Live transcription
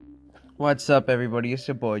What's up, everybody? It's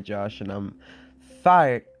your boy Josh, and I'm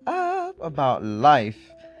fired up about life.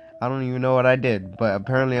 I don't even know what I did, but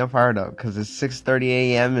apparently I'm fired up because it's 6:30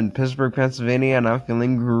 a.m. in Pittsburgh, Pennsylvania, and I'm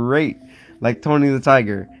feeling great, like Tony the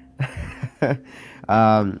Tiger.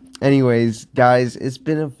 Anyways, guys, it's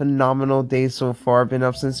been a phenomenal day so far. I've been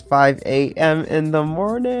up since 5 a.m. in the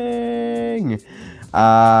morning.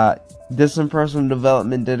 Uh, did some personal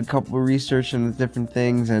development, did a couple of research into different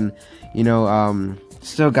things, and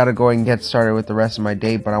still got to go and get started with the rest of my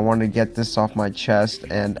day. But I wanted to get this off my chest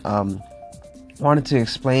and wanted to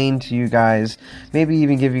explain to you guys, maybe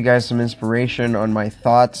even give you guys some inspiration on my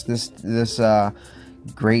thoughts this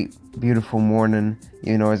great beautiful morning.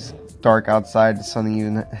 It's dark outside, the sun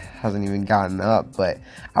even hasn't even gotten up, but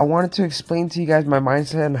I wanted to explain to you guys my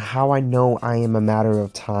mindset and how I know I am a matter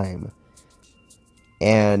of time.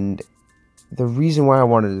 And the reason why I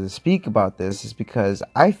wanted to speak about this is because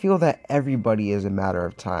I feel that everybody is a matter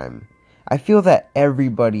of time. I feel that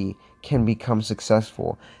everybody can become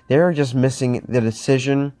successful. They're just missing the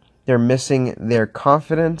decision, they're missing their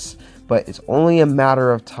confidence, but it's only a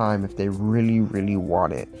matter of time if they really, really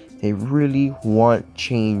want it. They really want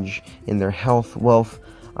change in their health, wealth,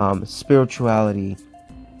 spirituality.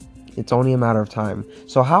 It's only a matter of time.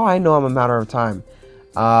 So how I know I'm a matter of time?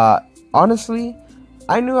 Honestly,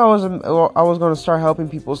 I knew I was going to start helping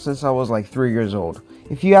people since I was like 3 years old.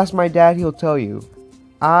 If you ask my dad, he'll tell you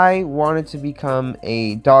I wanted to become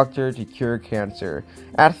a doctor to cure cancer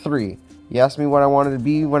at 3. You asked me what I wanted to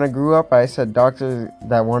be when I grew up. I said doctor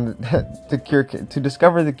that wanted to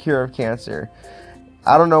discover the cure of cancer.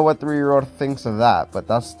 I don't know what 3-year-old thinks of that, but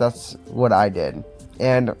that's what I did.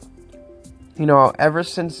 And ever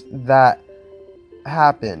since that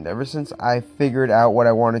happened, ever since I figured out what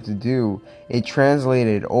I wanted to do, it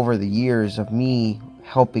translated over the years of me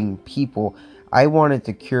helping people. I wanted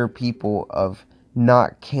to cure people of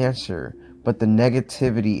not cancer, but the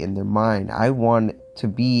negativity in their mind. I want to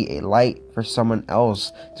be a light for someone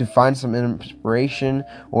else to find some inspiration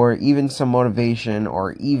or even some motivation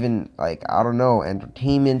or even, like, I don't know,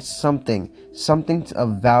 entertainment, something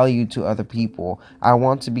of value to other people. I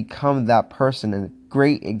want to become that person, and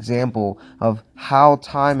great example of how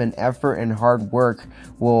time and effort and hard work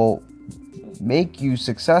will make you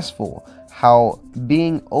successful. How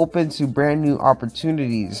being open to brand new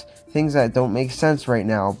opportunities, things that don't make sense right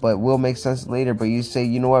now but will make sense later, but you say,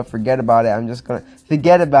 you know what, forget about it, I'm just gonna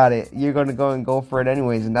forget about it, you're gonna go for it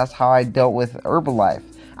anyways. And that's how I dealt with Herbalife.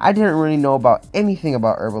 I didn't really know about anything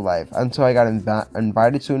about Herbalife until I got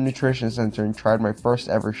invited to a nutrition center and tried my first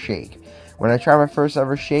ever shake. When I tried my first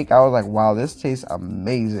ever shake, I was like, wow, this tastes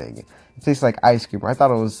amazing. It tastes like ice cream. I thought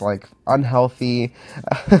it was like unhealthy.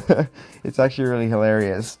 It's actually really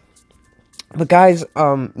hilarious. But guys,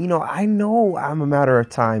 I know I'm a matter of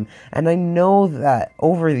time, and I know that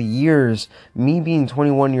over the years, me being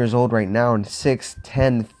 21 years old right now, in 6,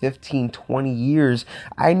 10, 15, 20 years,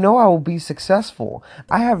 I know I will be successful.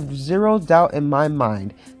 I have zero doubt in my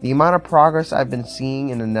mind. The amount of progress I've been seeing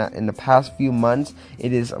in the past few months,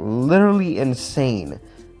 it is literally insane.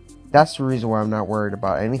 That's the reason why I'm not worried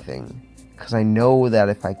about anything. Because I know that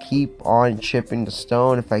if I keep on chipping the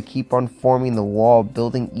stone, if I keep on forming the wall,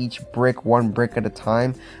 building each brick one brick at a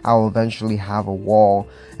time, I'll eventually have a wall,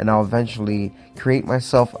 and I'll eventually create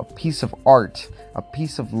myself a piece of art, a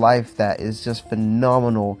piece of life that is just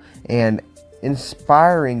phenomenal and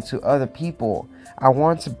inspiring to other people. I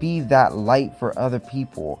want to be that light for other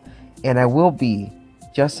people, and I will be,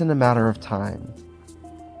 just in a matter of time.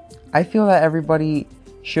 I feel that everybody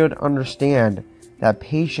should understand that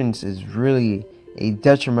patience is really a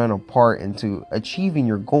detrimental part into achieving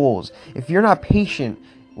your goals. If you're not patient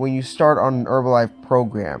when you start on an Herbalife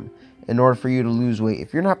program in order for you to lose weight,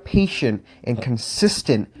 if you're not patient and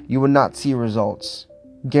consistent, you will not see results.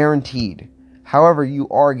 Guaranteed. However, you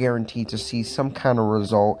are guaranteed to see some kind of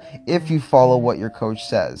result if you follow what your coach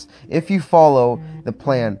says. If you follow the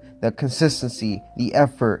plan, the consistency, the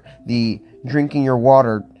effort, the drinking your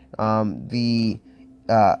water, the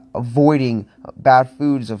avoiding bad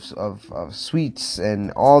foods of sweets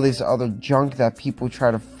and all this other junk that people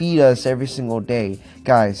try to feed us every single day.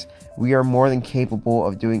 Guys, we are more than capable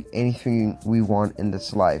of doing anything we want in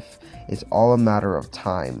this life. It's all a matter of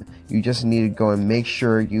time. You just need to go and make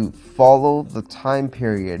sure you follow the time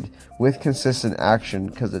period with consistent action,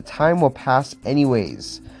 because the time will pass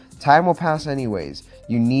anyways. Time will pass anyways.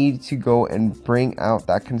 You need to go and bring out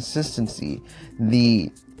that consistency,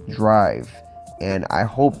 the drive. And I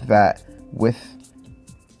hope that with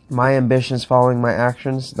my ambitions following my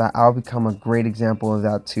actions, that I'll become a great example of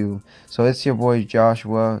that too. So it's your boy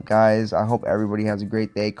Joshua. Guys, I hope everybody has a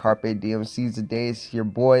great day. Carpe diem, seize the day. It's your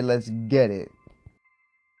boy. Let's get it.